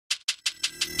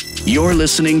You're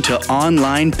listening to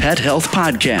Online Pet Health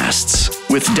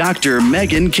Podcasts with Dr.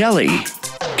 Megan Kelly.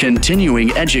 Continuing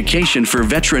education for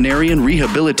veterinarian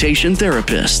rehabilitation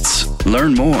therapists.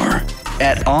 Learn more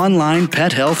at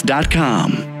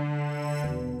onlinepethealth.com.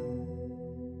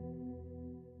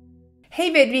 Hey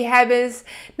vet rehabbers!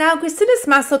 Now, Gracilis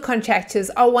muscle contractures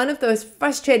are one of those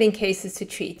frustrating cases to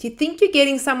treat. You think you're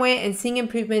getting somewhere and seeing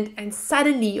improvement, and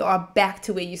suddenly you are back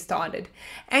to where you started.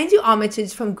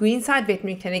 Armitage from Greenside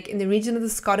Veterinary Clinic in the region of the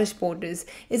Scottish Borders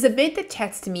is a vet that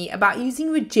chats to me about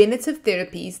using regenerative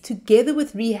therapies together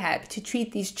with rehab to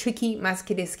treat these tricky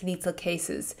musculoskeletal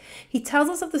cases. He tells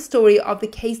us of the story of the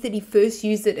case that he first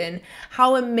used it in,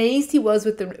 how amazed he was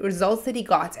with the results that he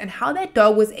got, and how that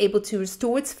dog was able to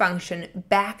restore its function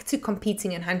back to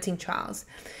competing in hunting trials.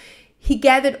 He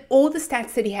gathered all the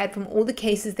stats that he had from all the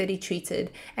cases that he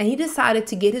treated, and he decided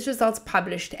to get his results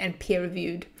published and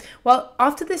peer-reviewed. Well,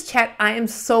 after this chat, I am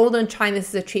sold on trying this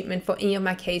as a treatment for any of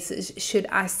my cases should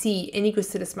I see any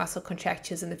Gracilis muscle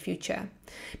contractures in the future.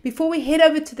 Before we head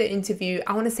over to the interview,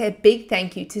 I want to say a big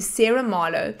thank you to Sarah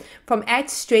Marlowe from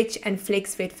 @Stretch and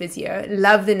Flex Vet Physio.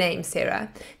 Love the name,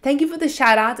 Sarah. Thank you for the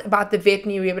shout out about the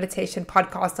Veterinary Rehabilitation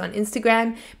Podcast on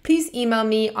Instagram. Please email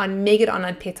me on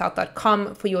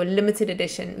meg@onlinepethealth.com for your limited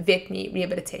edition veterinary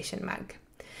rehabilitation mug.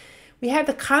 We have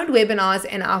the current webinars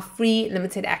and our free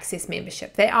limited access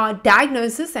membership. They are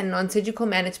Diagnosis and Non-Surgical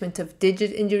Management of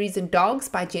Digit Injuries in Dogs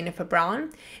by Jennifer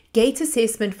Brown, Gait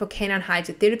Assessment for Canine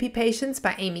Hydrotherapy Patients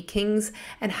by Amy Kings,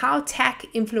 and How TAC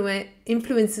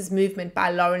Influences Movement by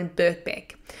Lauren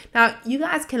Birkbeck. Now, you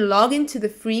guys can log into the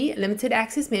free limited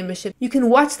access membership. You can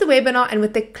watch the webinar and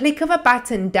with the click of a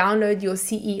button, download your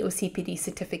CE or CPD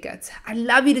certificate. I'd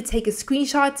love you to take a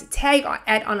screenshot, tag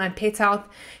at Online Pet Health.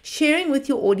 Sharing with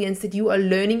your audience that you are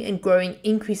learning and growing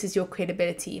increases your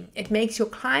credibility. It makes your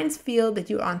clients feel that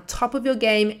you're on top of your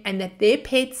game and that their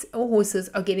pets or horses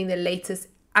are getting the latest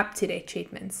up-to-date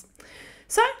treatments.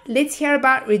 So let's hear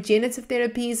about regenerative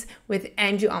therapies with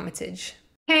Andrew Armitage.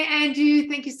 Hey Andrew,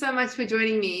 thank you so much for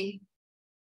joining me.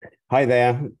 Hi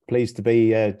there, pleased to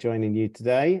be joining you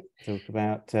today. Talk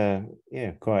about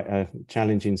quite a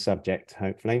challenging subject,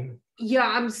 hopefully. Yeah,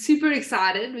 I'm super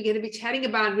excited. We're going to be chatting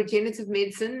about regenerative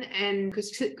medicine and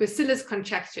Gracilis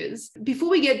contractures. Before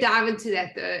we dive into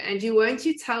that though, Andrew, won't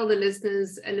you tell the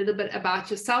listeners a little bit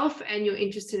about yourself and your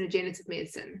interest in regenerative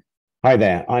medicine? Hi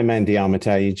there, I'm Andy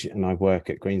Armitage and I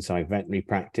work at Greenside Veterinary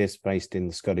Practice based in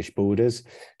the Scottish Borders,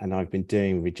 and I've been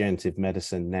doing regenerative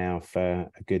medicine now for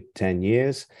a good 10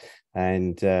 years,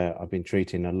 and I've been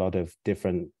treating a lot of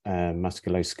different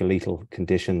musculoskeletal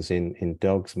conditions in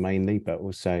dogs mainly, but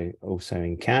also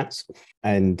in cats.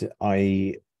 And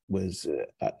I was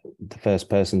the first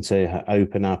person to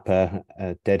open up a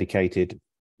dedicated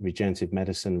regenerative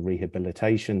medicine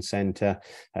rehabilitation centre,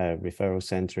 referral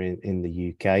centre in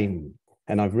the UK.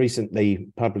 And I've recently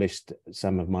published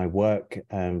some of my work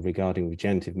regarding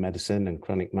regenerative medicine and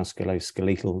chronic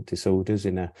musculoskeletal disorders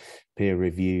in a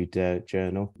peer-reviewed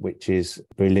journal, which is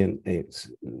brilliant. It's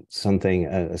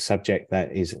a subject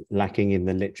that is lacking in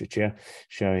the literature,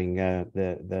 showing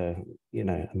the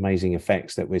amazing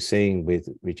effects that we're seeing with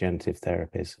regenerative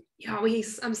therapies. Yeah,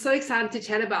 I'm so excited to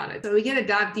chat about it. So we're going to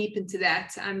dive deep into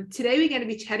that. Today we're going to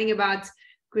be chatting about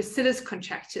Gracilis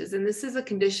contractures, and this is a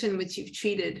condition which you've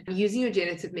treated using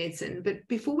regenerative medicine. But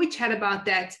before we chat about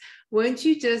that, won't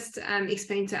you just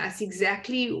explain to us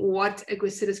exactly what a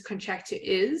Gracilis contracture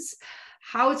is,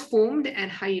 how it's formed,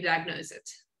 and how you diagnose it?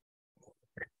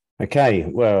 Okay,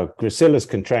 well, Gracilis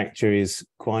contracture is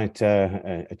quite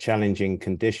a challenging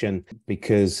condition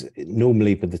because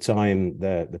normally by the time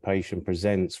the patient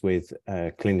presents with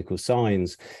clinical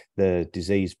signs, the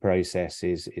disease process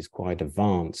is quite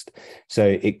advanced.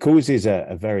 So it causes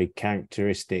a very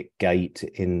characteristic gait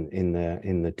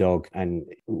in the dog, and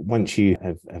once you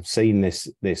have seen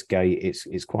this gait,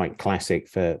 it's quite classic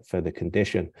for the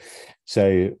condition.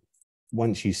 So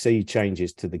once you see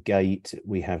changes to the gait,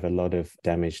 we have a lot of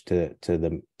damage to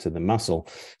the muscle.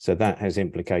 So that has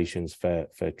implications for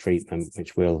treatment,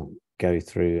 which we'll go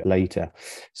through later.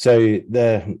 So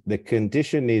the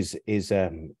condition is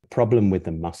a problem with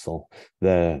the muscle.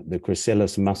 The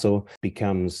gracilis muscle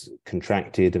becomes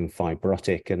contracted and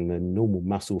fibrotic, and the normal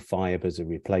muscle fibers are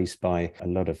replaced by a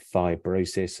lot of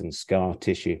fibrosis and scar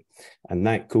tissue, and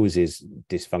that causes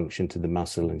dysfunction to the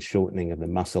muscle and shortening of the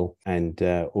muscle. And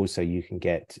also you can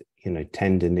get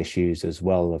tendon issues as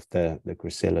well of the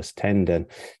gracilis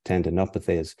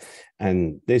tendinopathies,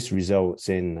 and this results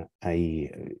in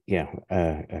a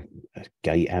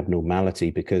gait abnormality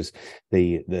because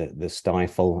the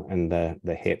stifle and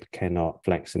the hip cannot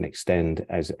flex and extend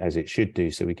as it should do.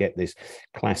 So we get this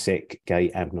classic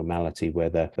gait abnormality where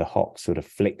the hock sort of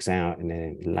flicks out in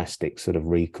an elastic sort of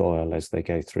recoil as they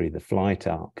go through the flight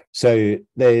arc. So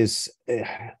there's,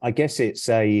 I guess it's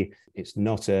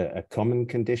not a common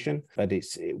condition, but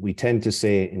we tend to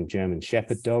see it in German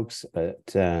Shepherd dogs, but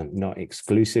not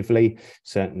exclusively.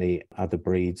 Certainly other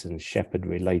breeds and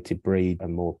Shepherd-related breeds are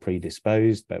more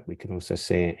predisposed, but we can also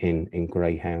see it in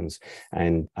greyhounds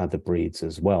and other breeds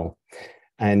as well.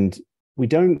 And we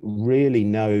don't really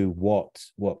know what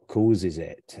causes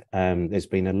it. There's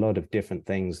been a lot of different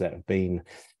things that have been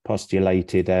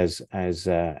postulated as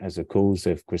a cause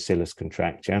of gracilis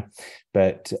contracture,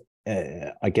 but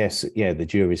I guess, the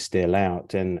jury's still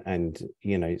out, and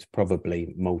it's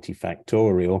probably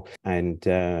multifactorial and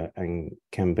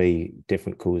can be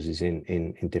different causes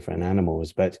in different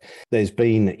animals. But there's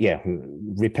been,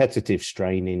 repetitive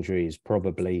strain injury is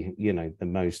probably, the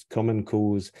most common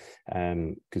cause,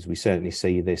 because we certainly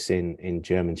see this in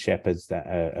German Shepherds that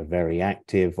are very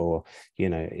active, or,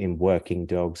 in working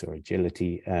dogs or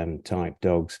agility type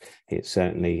dogs, it's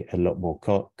certainly a lot more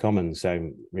common. So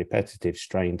repetitive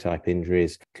strain type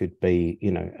injuries could be,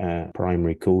 a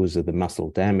primary cause of the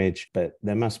muscle damage, but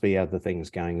there must be other things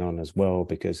going on as well,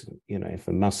 because, if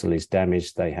a muscle is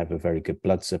damaged, they have a very good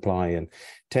blood supply and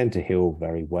tend to heal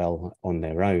very well on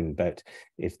their own. But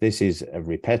if this is a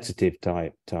repetitive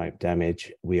type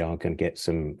damage, we are going to get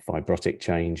some fibrotic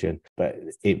change, but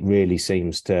it really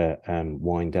seems to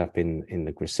wind up in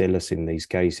the gracilis in these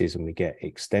cases, and we get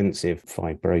extensive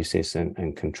fibrosis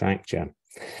and contracture.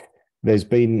 There's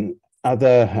been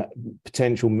other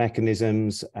potential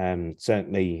mechanisms,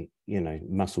 certainly,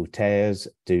 muscle tears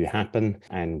do happen,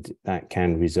 and that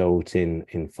can result in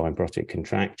fibrotic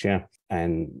contracture.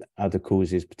 And other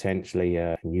causes potentially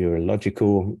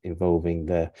neurological, involving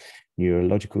the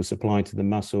neurological supply to the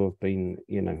muscle, have been,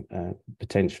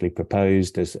 potentially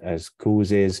proposed as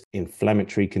causes.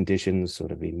 Inflammatory conditions,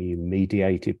 sort of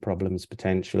immune-mediated problems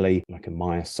potentially, like a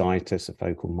myositis, a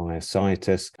focal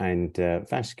myositis, and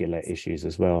vascular issues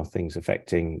as well, things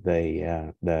affecting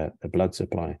the blood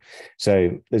supply.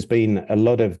 So there's been a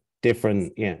lot of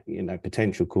different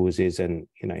potential causes, and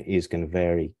it is going to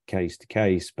vary case to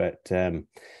case, but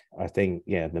I think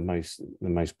the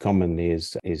most common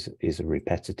is a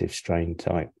repetitive strain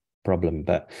type problem.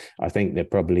 But I think there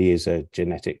probably is a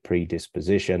genetic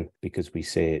predisposition, because we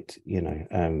see it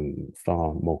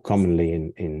far more commonly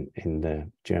in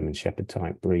the German Shepherd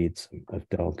type breeds of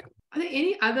dog. Are there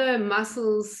any other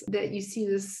muscles that you see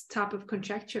this type of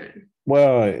contracture in?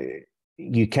 Well,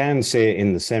 you can see it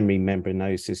in the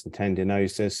semimembranosus and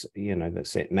tendinosus, that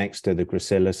sit next to the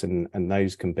gracilis, and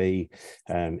those can be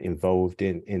involved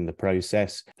in the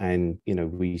process. And,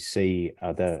 we see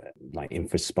other, like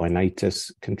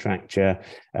infraspinatus contracture,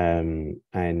 so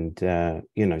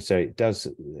it does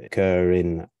occur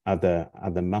in other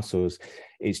muscles.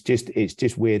 It's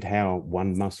just weird how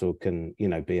one muscle can,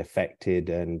 be affected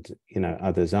and,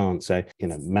 others aren't. So,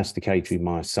 masticatory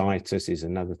myositis is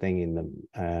another thing in the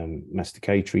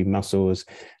masticatory muscles,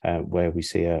 where we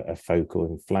see a focal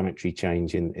inflammatory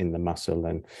change in the muscle,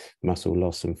 and muscle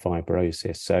loss and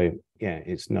fibrosis. So,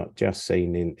 it's not just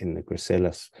seen in the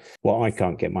gracilis. What I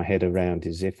can't get my head around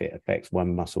is, if it affects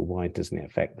one muscle, why doesn't it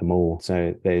affect them all?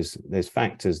 So there's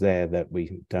factors there that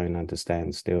we don't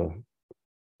understand still.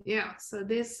 Yeah, so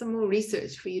there's some more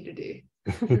research for you to do.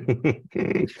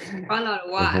 Find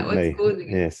out why, what's causing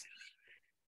it. Yes.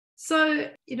 So,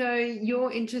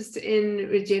 your interest in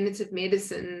regenerative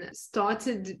medicine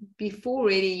started before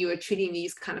really you were treating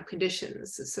these kind of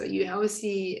conditions. So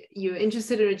you're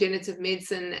interested in regenerative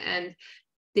medicine, and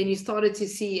then you started to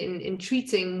see in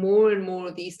treating more and more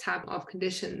of these type of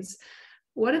conditions.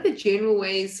 What are the general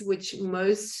ways which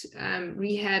most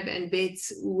rehab and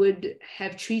vets would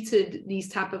have treated these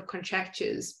type of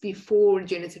contractures before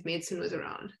regenerative medicine was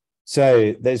around?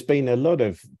 So there's been a lot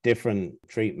of different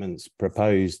treatments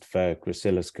proposed for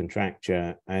gracilis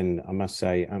contracture, and I must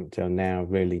say, up until now,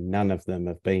 really none of them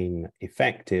have been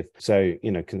effective. So,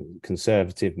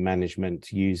 conservative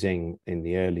management using in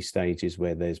the early stages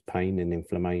where there's pain and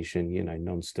inflammation,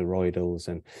 non-steroidals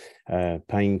and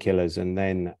painkillers, and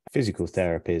then physical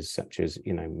therapies such as,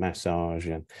 massage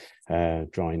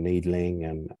and dry needling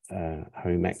and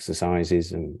home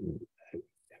exercises and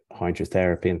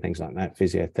hydrotherapy and things like that,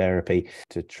 physiotherapy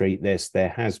to treat this. There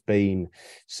has been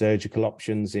surgical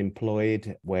options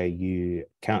employed where you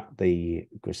cut the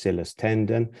gracilis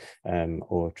tendon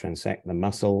or transect the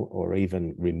muscle, or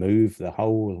even remove the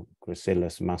whole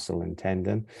gracilis muscle and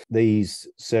tendon. These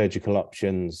surgical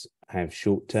options have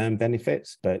short-term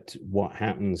benefits, but what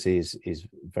happens is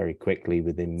very quickly,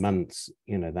 within months,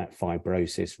 that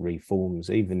fibrosis reforms.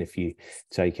 Even if you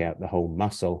take out the whole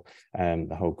muscle,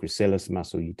 the whole gracilis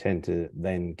muscle, you tend to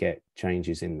then get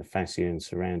changes in the fascia and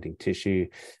surrounding tissue,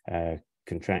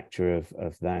 contracture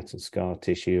of that and scar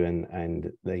tissue, and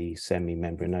the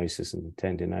semimembranosus and the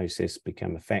tendinosis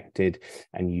become affected,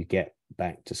 and you get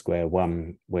back to square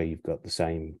one where you've got the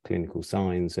same clinical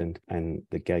signs, and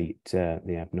the gait,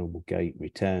 the abnormal gait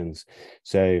returns.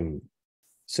 So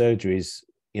surgeries,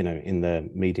 in the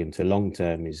medium to long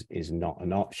term is not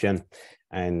an option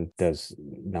and does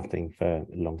nothing for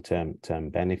long-term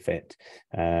benefit.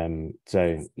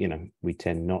 So, we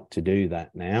tend not to do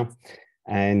that now.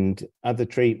 And other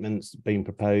treatments being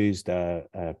proposed are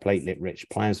platelet-rich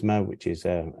plasma, which is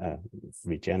a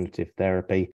regenerative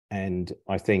therapy. And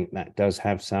I think that does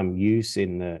have some use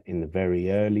in the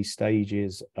very early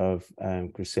stages of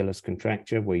gracilis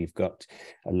contracture, where you've got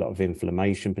a lot of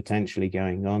inflammation potentially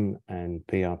going on, and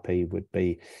PRP would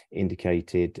be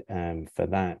indicated for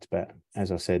that. But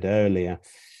as I said earlier,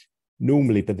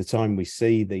 normally by the time we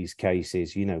see these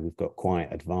cases, we've got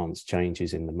quite advanced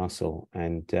changes in the muscle,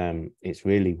 and it's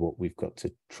really what we've got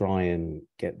to try and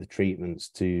get the treatments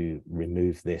to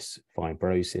remove this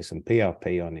fibrosis, and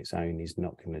PRP on its own is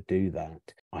not going to do that.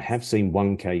 I have seen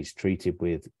one case treated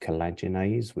with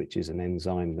collagenase, which is an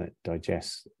enzyme that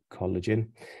digests collagen,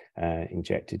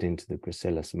 injected into the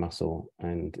gracilis muscle,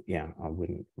 and I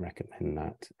wouldn't recommend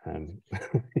that.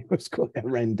 It was quite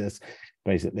horrendous.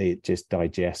 Basically, it just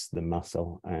digests the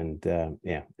muscle, and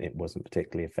it wasn't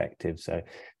particularly effective. So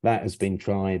that has been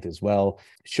tried as well.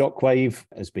 Shockwave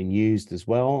has been used as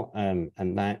well,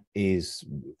 and that is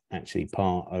actually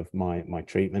part of my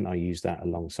treatment. I use that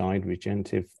alongside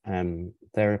regenerative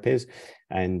therapies,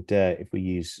 and if we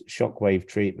use shockwave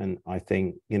treatment, I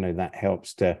think that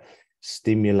helps to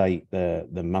stimulate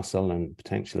the muscle and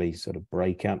potentially sort of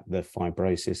break up the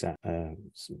fibrosis at a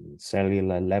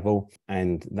cellular level,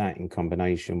 and that in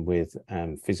combination with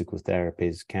physical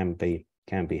therapies can be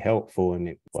helpful.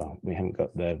 And we haven't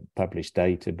got the published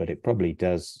data, but it probably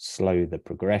does slow the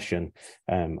progression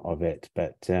of it,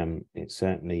 but it's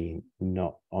certainly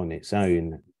not on its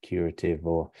own curative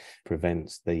or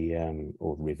prevents the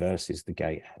or reverses the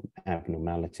gait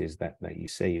abnormalities that you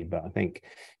see. But I think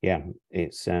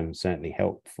it's certainly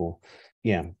helpful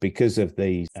because of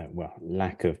the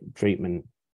lack of treatment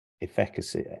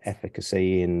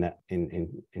efficacy in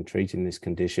treating this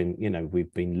condition.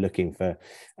 We've been looking for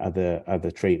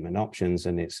other treatment options,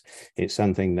 and it's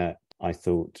something that I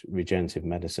thought regenerative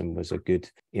medicine was a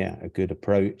good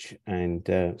approach, and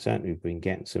certainly we've been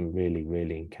getting some really,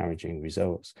 really encouraging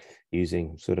results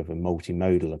using sort of a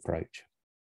multimodal approach.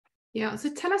 Yeah,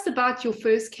 so tell us about your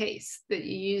first case that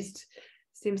you used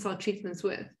stem cell treatments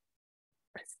with.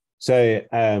 So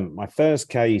my first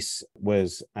case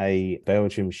was a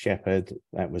Belgian Shepherd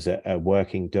that was a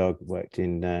working dog, worked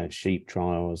in sheep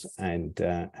trials, and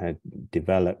had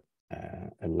developed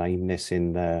a lameness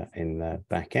in the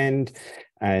back end,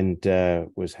 and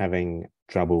was having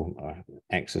trouble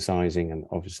exercising, and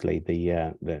obviously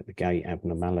the gait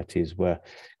abnormalities were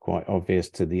quite obvious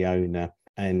to the owner,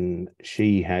 and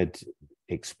she had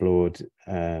explored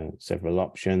several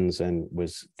options and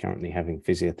was currently having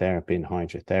physiotherapy and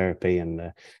hydrotherapy,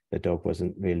 and the dog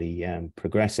wasn't really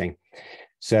progressing.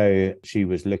 So she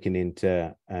was looking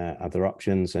into other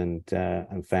options and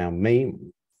found me,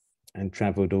 and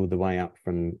travelled all the way up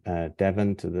from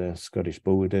Devon to the Scottish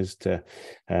borders to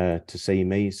see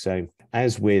me. So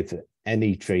as with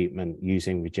any treatment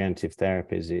using regenerative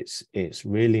therapies, it's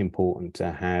really important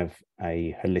to have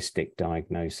a holistic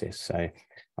diagnosis. So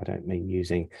I don't mean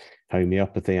using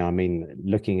homeopathy. I mean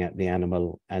looking at the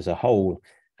animal as a whole,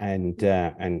 and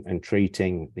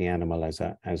treating the animal as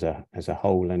a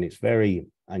whole. And it's very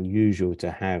unusual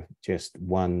to have just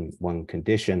one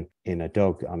condition in a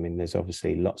dog. I mean, there's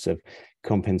obviously lots of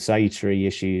compensatory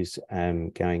issues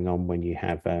going on when you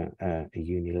have a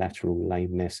unilateral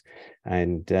lameness,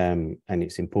 and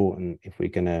it's important, if we're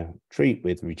going to treat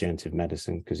with regenerative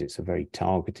medicine, because it's a very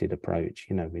targeted approach.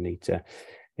 We need to,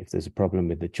 if there's a problem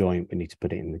with the joint, we need to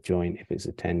put it in the joint. If it's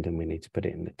a tendon, we need to put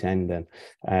it in the tendon.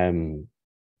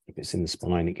 If it's in the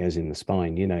spine, it goes in the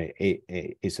spine.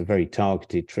 It's a very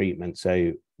targeted treatment.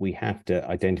 So we have to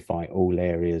identify all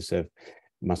areas of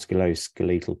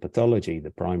musculoskeletal pathology,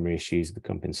 the primary issues, the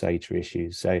compensatory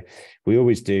issues. So we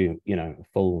always do, a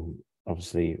full,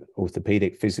 obviously,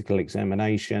 orthopedic physical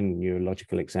examination,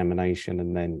 neurological examination,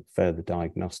 and then further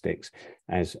diagnostics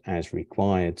as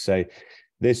required. So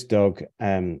this dog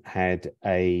had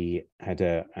an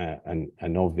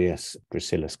obvious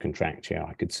gracilis contracture.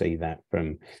 I could see that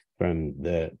from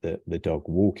the dog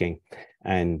walking,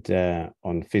 and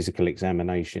on physical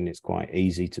examination, it's quite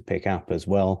easy to pick up as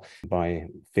well. By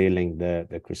feeling the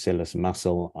gracilis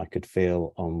muscle, I could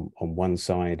feel on one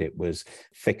side it was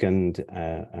thickened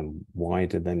and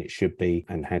wider than it should be,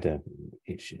 and had the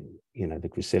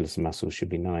gracilis muscle should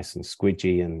be nice and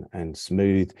squidgy and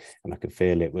smooth, and I could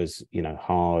feel it was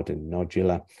hard and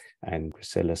nodular, and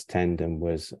gracilis tendon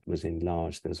was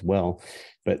enlarged as well.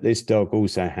 But this dog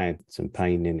also had some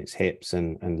pain in its hips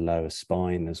and lower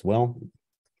spine as well.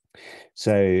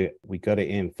 So we got it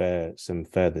in for some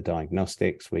further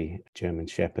diagnostics. German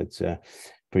Shepherds are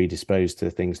predisposed to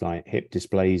things like hip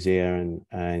dysplasia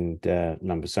and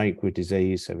lumbosacral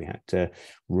disease, so we had to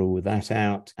rule that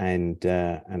out. And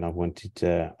I wanted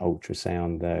to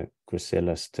ultrasound the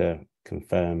gracilis to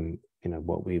confirm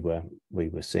what we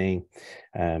were seeing,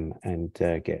 and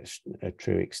get a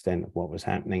true extent of what was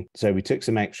happening. So we took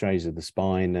some x-rays of the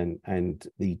spine, and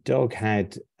the dog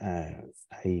had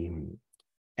a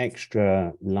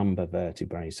extra lumbar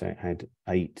vertebrae, so it had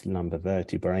 8 lumbar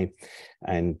vertebrae,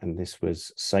 and this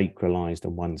was sacralized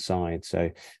on one side. So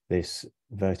this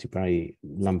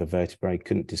lumbar vertebrae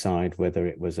couldn't decide whether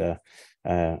it was a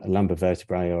lumbar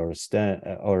vertebrae or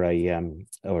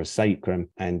a sacrum,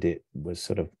 and it was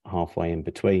sort of halfway in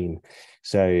between.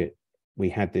 So we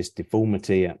had this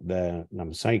deformity at the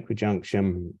lumbosacral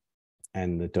junction,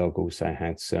 and the dog also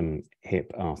had some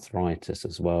hip arthritis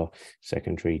as well,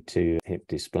 secondary to hip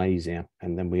dysplasia.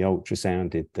 And then we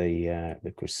ultrasounded the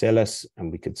gracilis,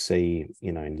 and we could see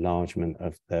enlargement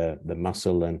of the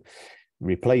muscle and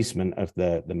replacement of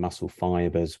the muscle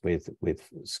fibers with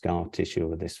scar tissue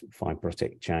with this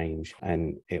fibrotic change,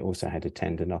 and it also had a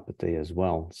tendinopathy as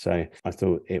well. So I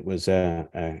thought it was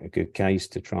a good case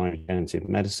to try regenerative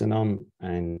medicine on,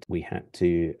 and we had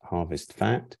to harvest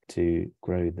fat to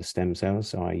grow the stem cells.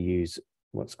 So I use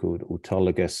what's called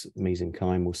autologous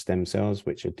mesenchymal stem cells,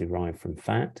 which are derived from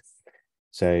fat.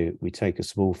 So we take a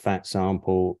small fat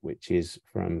sample, which is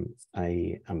from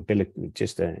an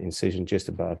incision just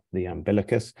above the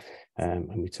umbilicus,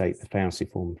 and we take the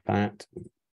falciform fat,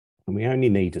 and we only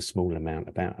need a small amount,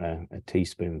 about a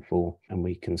teaspoonful, and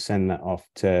we can send that off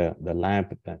to the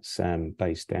lab that's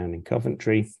based down in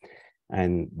Coventry,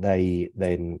 and they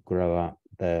then grow up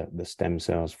the stem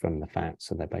cells from the fat.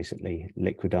 So they basically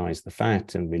liquidize the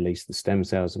fat and release the stem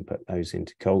cells and put those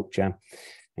into culture,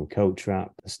 and culture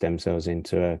up the stem cells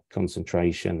into a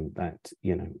concentration that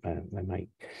they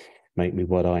make me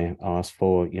what I asked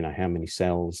for, how many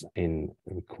cells in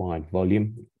required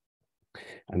volume,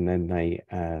 and then they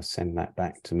send that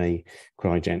back to me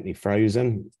cryogenically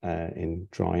frozen in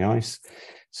dry ice.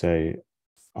 So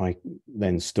I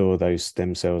then store those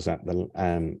stem cells at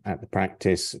the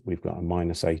practice. We've got a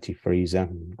 -80 freezer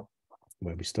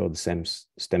where we store the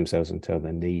stem cells until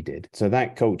they're needed. So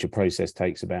that culture process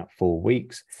takes about 4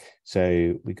 weeks.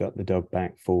 So we got the dog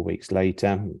back 4 weeks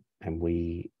later, and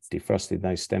we defrosted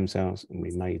those stem cells, and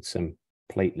we made some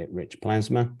platelet-rich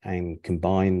plasma and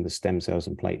combined the stem cells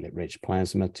and platelet-rich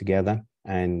plasma together.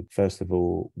 And first of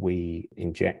all, we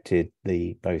injected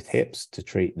both hips to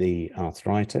treat the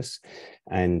arthritis,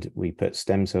 and we put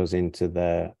stem cells into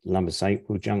the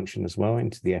lumbosacral junction as well,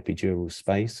 into the epidural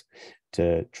space,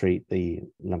 to treat the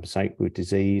lumbosacral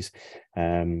disease.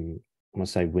 I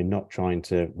must say, we're not trying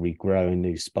to regrow a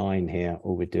new spine here.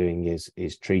 All we're doing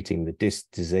is treating the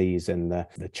disc disease and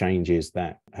the changes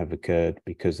that have occurred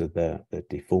because of the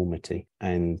deformity.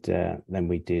 And then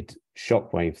we did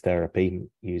shockwave therapy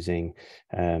using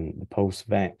the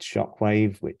PulseVet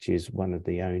shockwave, which is one of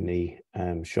the only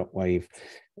shockwave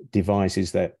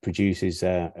devices that produces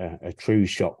a true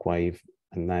shockwave,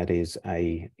 and that is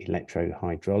a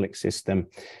electrohydraulic system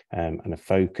and a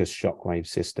focused shockwave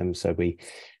system. So we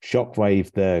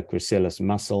shockwave the gracilis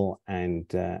muscle and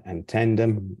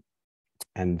tendon,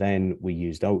 and then we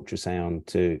used ultrasound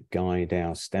to guide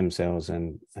our stem cells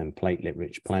and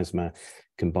platelet-rich plasma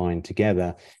combined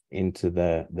together into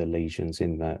the lesions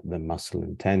in the muscle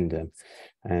and tendon.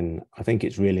 And I think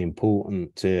it's really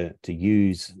important to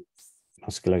use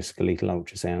musculoskeletal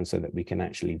ultrasound so that we can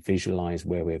actually visualize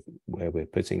where we're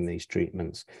putting these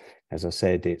treatments. As I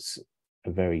said, it's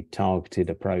a very targeted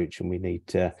approach, and we need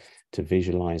to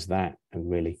visualize that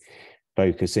and really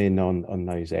focus in on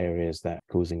those areas that are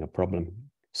causing a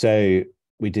problem. So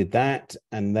we did that,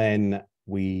 and then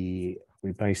we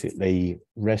We basically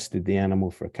rested the animal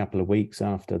for a couple of weeks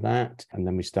after that, and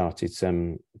then we started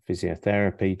some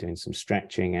physiotherapy, doing some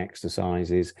stretching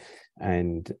exercises,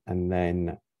 and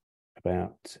then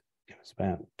about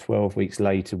 12 weeks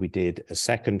later we did a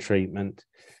second treatment.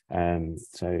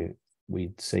 So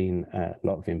we'd seen a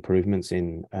lot of improvements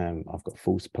in I've got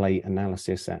false plate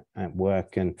analysis at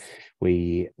work, and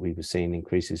we were seeing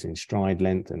increases in stride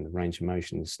length, and the range of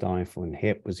motion in the stifle and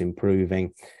hip was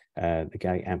improving. The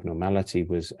gait abnormality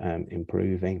was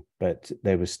improving, but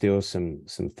there was still some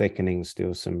thickening,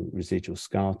 still some residual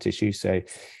scar tissue. So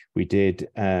we did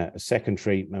a second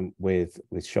treatment with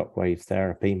shockwave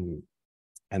therapy,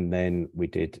 and then we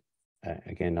did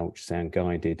again ultrasound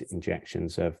guided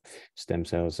injections of stem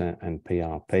cells and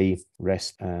PRP.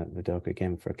 Rest the dog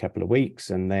again for a couple of weeks,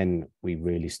 and then we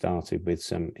really started with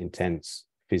some intense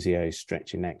physio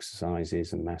stretching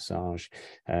exercises and massage,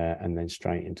 and then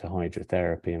straight into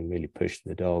hydrotherapy and really pushed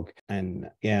the dog. And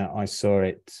yeah, I saw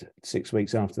it 6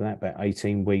 weeks after that, about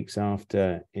 18 weeks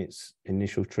after its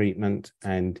initial treatment,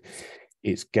 and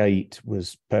its gait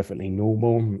was perfectly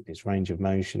normal. Its range of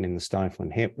motion in the stifle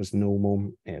and hip was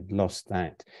normal. It had lost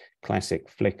that classic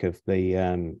flick of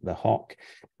the hock,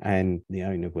 and the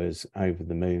owner was over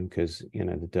the moon because, you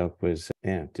know, the dog was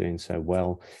doing so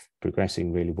well,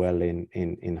 progressing really well in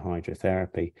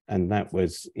hydrotherapy. And that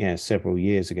was several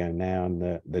years ago now, and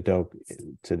the dog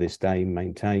to this day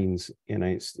maintains, you know,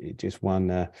 it just won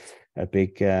a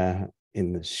big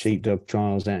in the sheepdog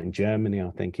trials out in Germany.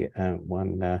 I think it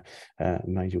won a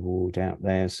major award out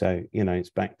there. So, you know,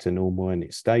 it's back to normal, and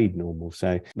it stayed normal.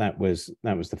 So that was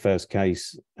the first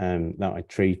case that I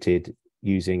treated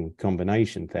using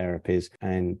combination therapies,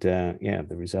 and the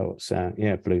results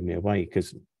blew me away,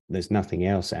 because there's nothing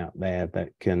else out there that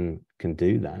can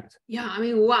do that. Yeah, I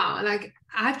mean, wow. Like,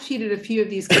 I've treated a few of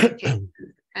these cases,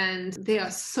 and they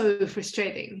are so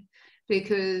frustrating,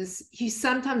 because you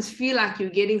sometimes feel like you're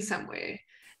getting somewhere,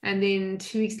 and then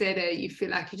 2 weeks later you feel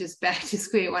like you're just back to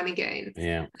square one again.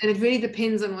 Yeah. And it really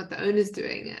depends on what the owner's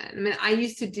doing. I mean, I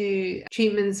used to do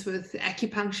treatments with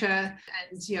acupuncture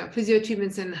and, you know, physio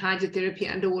treatments and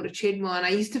hydrotherapy, underwater treadmill, and I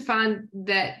used to find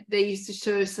that they used to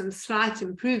show some slight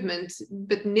improvement,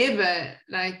 but never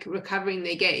like recovering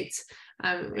their gait.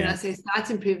 When I say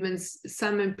slight improvements,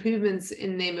 some improvements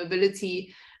in their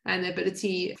mobility and the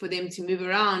ability for them to move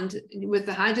around with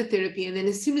the hydrotherapy. And then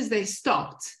as soon as they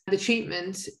stopped the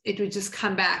treatment, it would just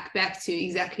come back to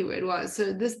exactly where it was.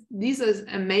 So these are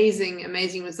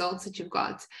amazing results that you've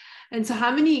got. And so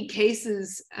how many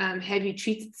cases have you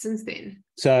treated since then?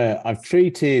 So I've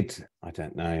treated, I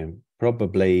don't know,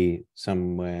 probably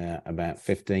somewhere about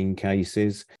 15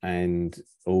 cases, and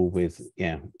all with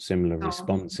similar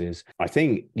responses. I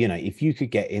think, you know, if you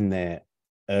could get in there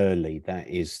early, that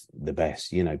is the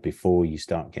best, you know, before you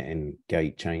start getting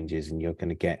gait changes, and you're going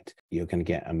to get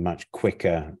a much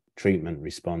quicker treatment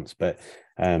response. But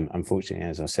unfortunately,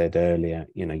 as I said earlier,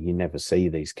 you know, you never see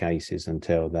these cases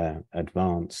until they're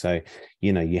advanced. So,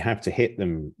 you know, you have to hit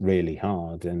them really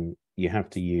hard, and you have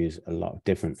to use a lot of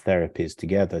different therapies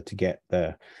together to get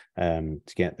the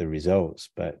results.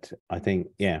 But I think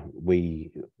we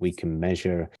can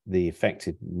measure the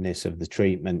effectiveness of the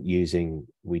treatment using,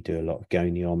 we do a lot of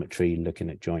goniometry, looking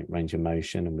at joint range of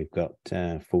motion, and we've got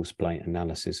false plate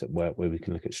analysis at work where we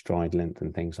can look at stride length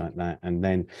and things like that. And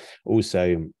then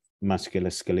also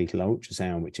musculoskeletal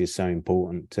ultrasound, which is so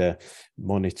important to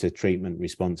monitor treatment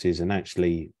responses and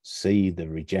actually see the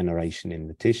regeneration in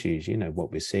the tissues. You know,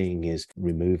 what we're seeing is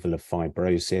removal of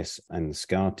fibrosis and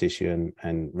scar tissue,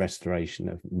 and restoration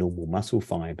of normal muscle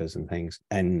fibers and things.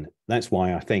 And that's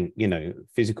why I think, you know,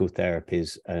 physical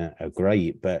therapies are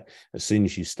great, but as soon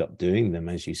as you stop doing them,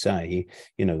 as you say,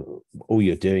 you know, all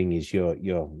you're doing is you're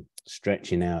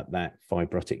stretching out that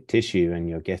fibrotic tissue, and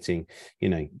you're getting, you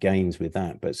know, gains with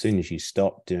that. But as soon as you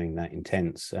stop doing that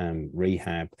intense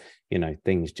rehab, you know,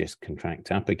 things just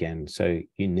contract up again. So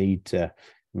you need to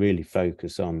really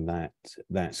focus on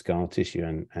that scar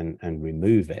tissue and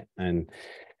remove it. And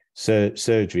so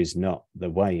surgery is not the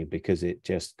way, because it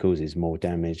just causes more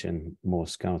damage and more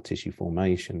scar tissue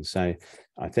formation. So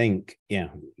I think,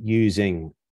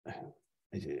 using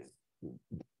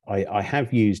I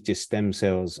have used just stem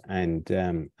cells and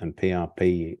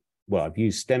PRP. Well, I've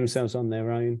used stem cells on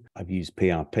their own. I've used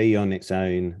PRP on its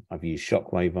own. I've used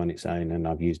shockwave on its own, and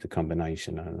I've used a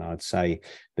combination. And I'd say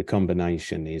the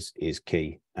combination is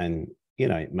key. And, you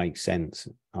know, it makes sense.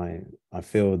 I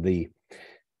feel the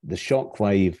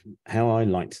shockwave, how I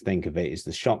like to think of it is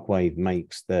the shockwave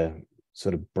makes the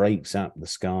sort of breaks up the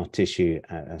scar tissue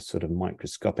at a sort of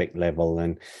microscopic level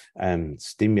and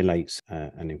stimulates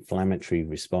an inflammatory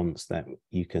response that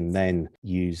you can then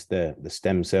use the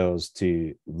stem cells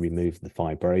to remove the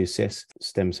fibrosis.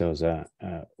 Stem cells are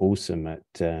awesome at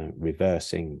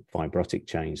reversing fibrotic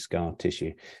change scar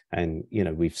tissue. And,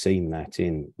 we've seen that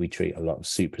we treat a lot of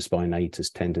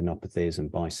supraspinatus tendinopathies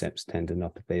and biceps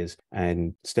tendinopathies,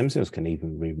 and stem cells can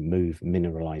even remove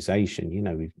mineralization.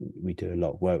 We do a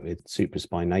lot of work with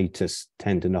supraspinatus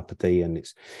tendinopathy, and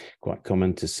it's quite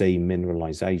common to see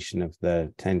mineralization of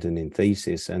the tendon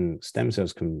enthesis, and stem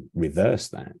cells can reverse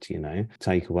that,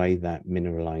 take away that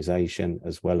mineralization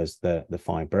as well as the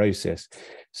fibrosis.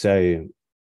 So,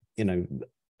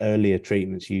 earlier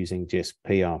treatments using just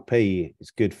PRP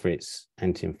is good for its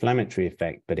anti-inflammatory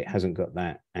effect, but it hasn't got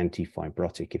that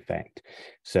anti-fibrotic effect.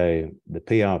 So the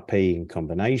PRP in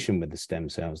combination with the stem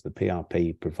cells, the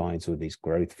PRP provides all these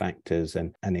growth factors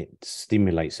and it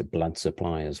stimulates a blood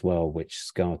supply as well, which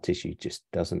scar tissue just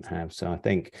doesn't have. So I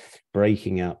think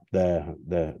breaking up the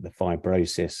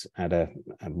fibrosis at a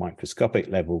microscopic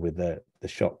level with the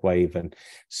shock wave and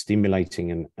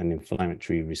stimulating an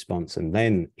inflammatory response, and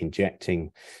then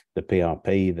injecting the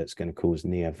PRP that's going to cause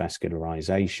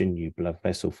neovascularization, new blood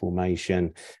vessel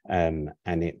formation, and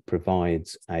it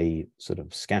provides a sort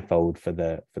of scaffold for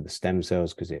the stem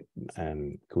cells, because it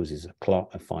causes a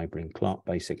clot, a fibrin clot,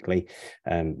 basically,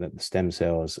 that the stem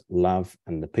cells love.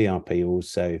 And the PRP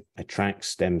also attracts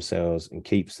stem cells and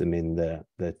keeps them in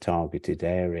the targeted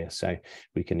area. So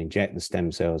we can inject the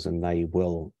stem cells and they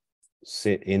will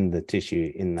sit in the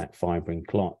tissue in that fibrin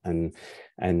clot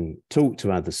and talk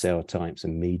to other cell types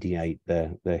and mediate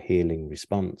the healing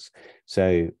response.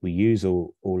 So we use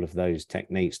all of those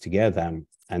techniques together,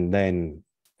 and then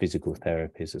physical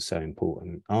therapies are so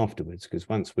important afterwards, because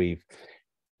once we've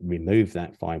removed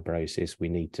that fibrosis, we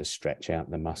need to stretch out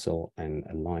the muscle and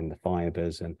align the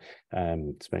fibers, and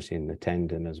especially in the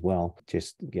tendon as well,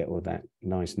 just get all that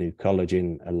nice new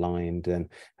collagen aligned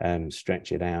and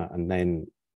stretch it out, and then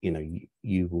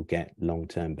you will get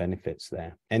long-term benefits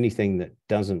there. Anything that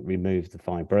doesn't remove the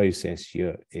fibrosis,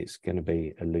 it's going to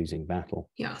be a losing battle.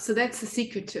 Yeah, so that's the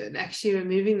secret to it, actually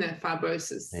removing the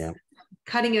fibrosis. Yeah.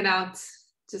 Cutting it out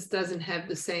just doesn't have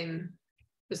the same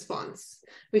response.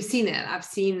 We've seen that. I've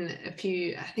seen a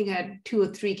few, I think I had 2 or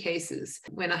 3 cases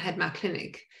when I had my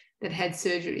clinic that had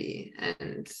surgery,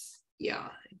 and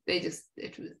it was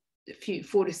a few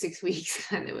 4 to 6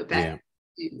 weeks and they were back. Yeah.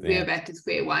 We were back to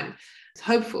square one. It's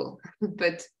hopeful,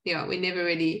 but we never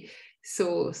really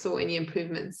saw any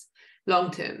improvements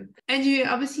long term. And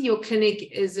obviously your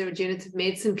clinic is a regenerative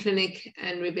medicine clinic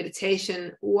and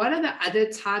rehabilitation. What are the other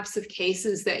types of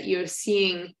cases that you're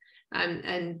seeing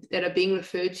and that are being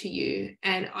referred to you?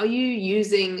 And are you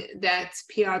using that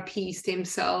PRP, stem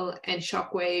cell, and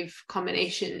shockwave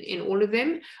combination in all of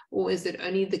them? Or is it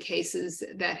only the cases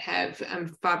that have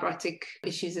fibrotic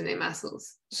issues in their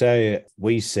muscles? So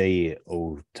we see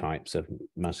all types of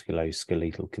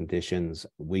musculoskeletal conditions.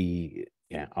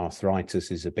 Arthritis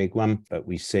is a big one, but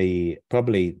we see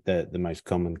probably the most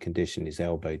common condition is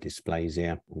elbow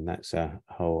dysplasia, and that's a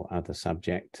whole other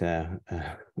subject.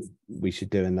 We should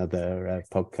do another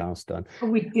podcast on.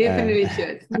 We definitely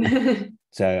should.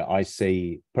 So I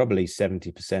see probably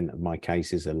 70% of my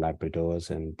cases are Labradors,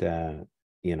 and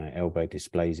elbow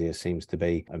dysplasia seems to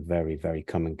be a very, very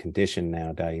common condition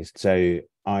nowadays. So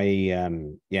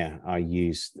I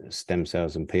use stem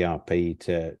cells and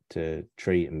PRP to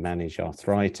treat and manage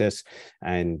arthritis.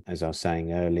 And as I was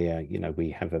saying earlier, we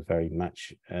have a very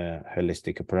much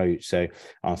holistic approach. So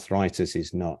arthritis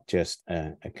is not just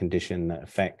a condition that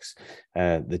affects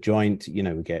the joint.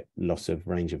 We get loss of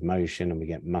range of motion, and we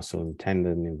get muscle and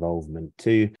tendon involvement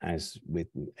too. As with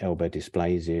elbow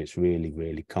dysplasia, it's really,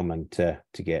 really common to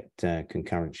get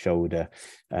concurrent shoulder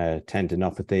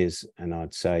tendinopathies. And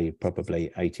I'd say probably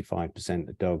 85%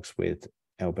 of dogs with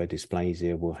elbow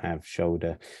dysplasia will have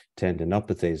shoulder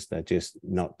tendinopathies. They're just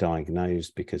not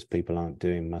diagnosed because people aren't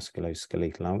doing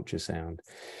musculoskeletal ultrasound.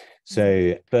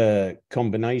 So for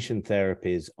combination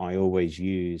therapies, I always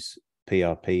use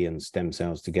PRP and stem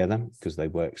cells together because they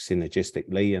work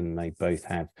synergistically, and they both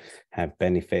have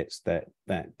benefits that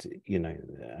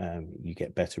you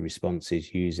get better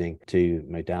responses using 2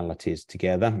 modalities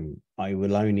together. I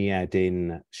will only add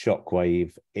in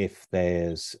shockwave if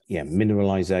there's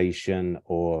mineralization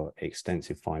or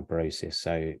extensive fibrosis.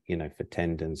 So for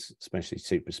tendons, especially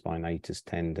supraspinatus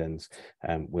tendons,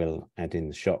 we'll add in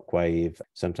the shockwave.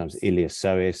 Sometimes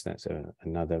iliopsoas, that's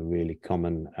another really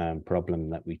common problem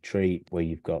that we treat, where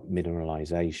you've got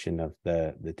mineralization of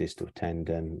the distal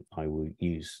tendon. I will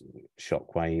use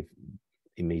shockwave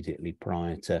immediately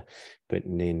prior to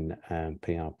putting in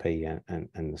PRP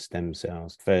and the stem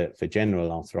cells. For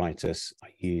general arthritis, I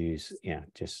use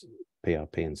just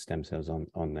PRP and stem cells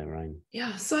on their own.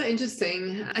 Yeah, so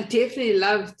interesting. I definitely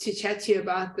love to chat to you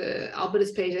about the alba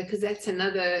dysplasia, because that's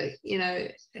another,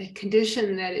 a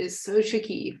condition that is so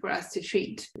tricky for us to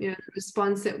treat. The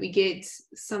response that we get,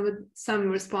 some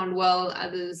respond well,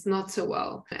 others not so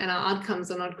well, and our outcomes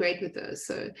are not great with those.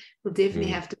 So we'll definitely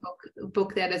have to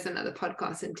book that as another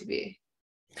podcast interview.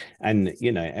 And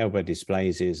elbow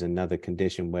dysplasia is another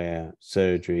condition where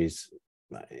surgery is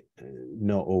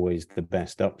not always the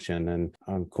best option, and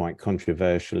I'm quite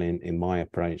controversial in my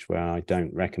approach, where I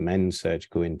don't recommend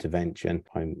surgical intervention.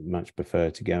 I much prefer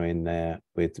to go in there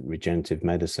with regenerative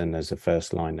medicine as a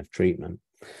first line of treatment.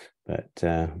 But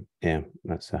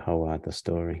that's a whole other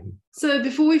story. So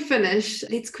before we finish,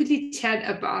 let's quickly chat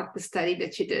about the study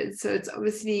that you did. So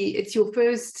it's your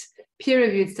first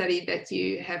peer-reviewed study that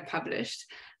you have published.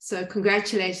 So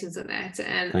congratulations on that.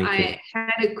 And I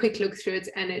had a quick look through it,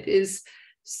 and it is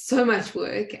so much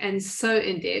work and so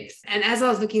in-depth. And as I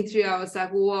was looking through, I was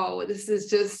like, whoa, this is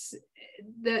just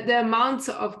the amount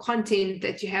of content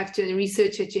that you have to, and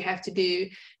research that you have to do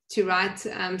to write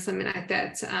something like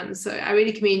that. So I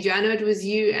really commend you. I know it was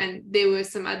you, and there were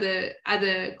some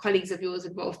other colleagues of yours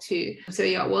involved too. So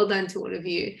yeah, well done to all of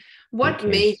you. What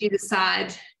made you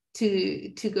decide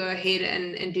to go ahead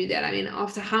and do that? I mean,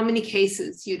 after how many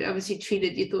cases you'd obviously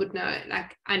treated, you thought, no,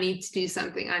 like, I need to do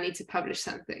something, I need to publish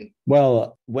something?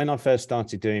 Well, when I first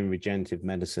started doing regenerative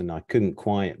medicine, I couldn't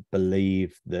quite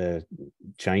believe the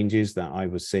changes that I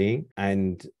was seeing.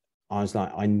 And I was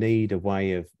like, I need a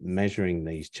way of measuring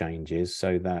these changes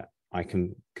so that I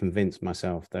can convince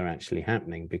myself they're actually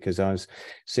happening, because I was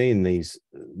seeing these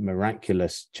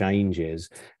miraculous changes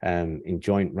in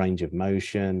joint range of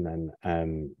motion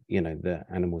and the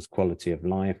animal's quality of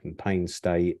life and pain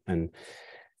state, and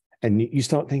you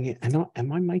start thinking,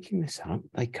 am I making this up?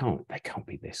 They can't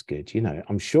be this good.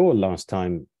 I'm sure last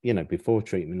time, before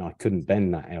treatment, I couldn't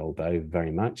bend that elbow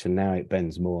very much, and now it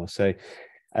bends more. So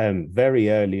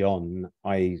very early on,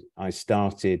 I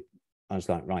was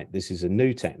like, right, this is a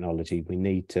new technology. We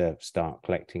need to start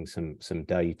collecting some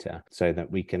data so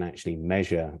that we can actually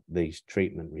measure these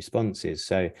treatment responses.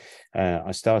 So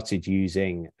I started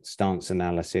using stance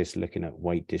analysis, looking at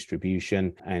weight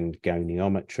distribution and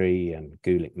goniometry and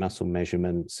Gulick muscle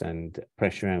measurements and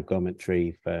pressure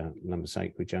ergometry for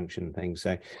lumbar-sacral junction and things.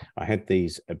 So I had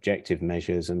these objective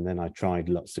measures, and then I tried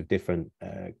lots of different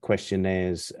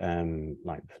questionnaires,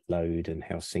 like the load and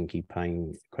Helsinki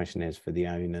pain questionnaires for the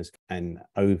owners. And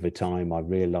over time, I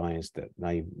realized that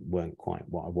they weren't quite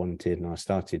what I wanted. And I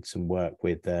started some work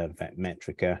with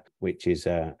Vetmetrica, which is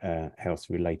a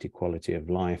health-related quality of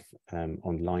life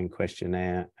online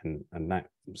questionnaire. And that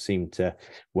seemed to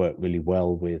work really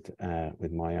well with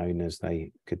my owners.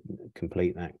 They could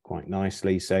complete that quite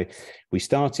nicely. So we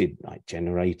started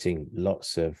generating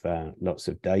lots of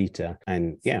data,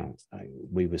 and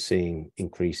we were seeing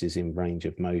increases in range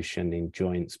of motion in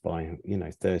joints by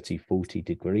 30-40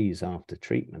 degrees after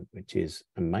treatment, which is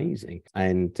amazing.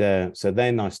 And so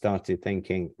then I started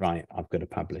thinking, right, I've got to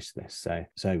publish this.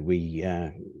 So we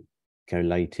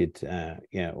collated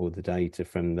all the data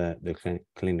from the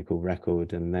clinical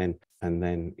record, and then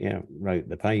wrote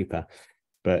the paper.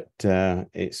 But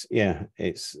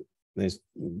there's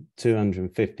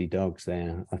 250 dogs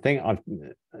there. I think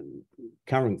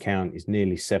current count is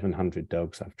nearly 700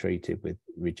 dogs I've treated with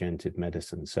regenerative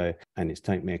medicine. So, and it's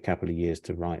taken me a couple of years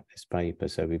to write this paper.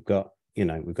 So we've got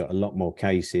a lot more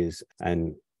cases,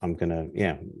 and I'm going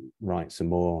to write some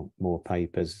more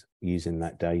papers using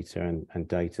that data and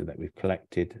data that we've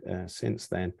collected since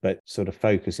then, but sort of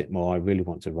focus it more. I really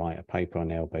want to write a paper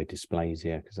on elbow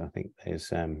dysplasia, because I think there's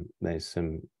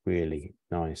some really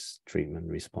nice treatment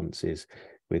responses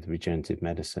with regenerative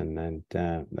medicine, and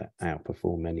that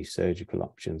outperform any surgical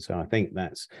options. So I think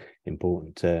that's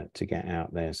important to get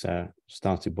out there. So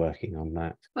started working on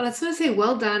that. Well, I just want to say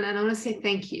well done, and I want to say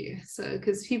thank you. So,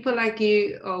 because people like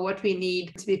you are what we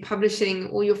need to be publishing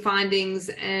all your findings,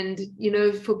 and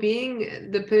for being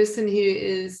the person who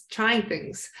is trying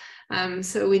things.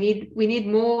 So we need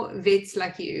more vets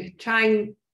like you.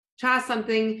 Try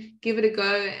something, give it a go,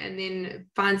 and then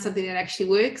find something that actually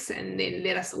works, and then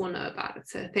let us all know about it.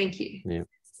 So thank you. Yeah,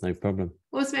 no problem.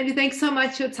 Awesome, Andrew. Thanks so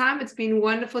much for your time. It's been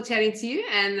wonderful chatting to you,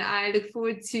 and I look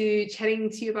forward to chatting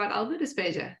to you about alba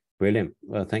dysplasia. Brilliant.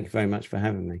 Well, thank you very much for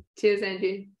having me. Cheers,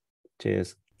 Andrew.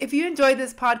 Cheers. If you enjoyed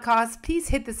this podcast, please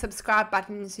hit the subscribe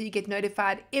button so you get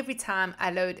notified every time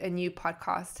I load a new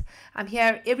podcast. I'm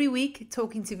here every week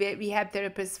talking to vet rehab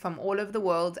therapists from all over the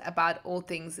world about all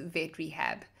things vet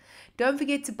rehab. Don't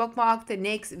forget to bookmark the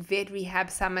next Vet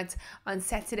Rehab Summit on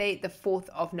Saturday, the 4th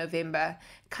of November.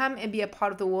 Come and be a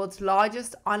part of the world's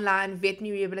largest online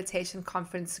veterinary rehabilitation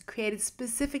conference created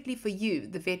specifically for you,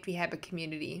 the vet rehabber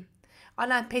community.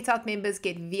 Onlinepethealth members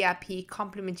get VIP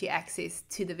complimentary access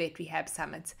to the Vet Rehab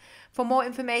Summit. For more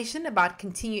information about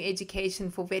continuing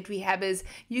education for vet rehabbers,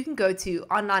 you can go to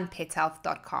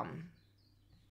onlinepethealth.com.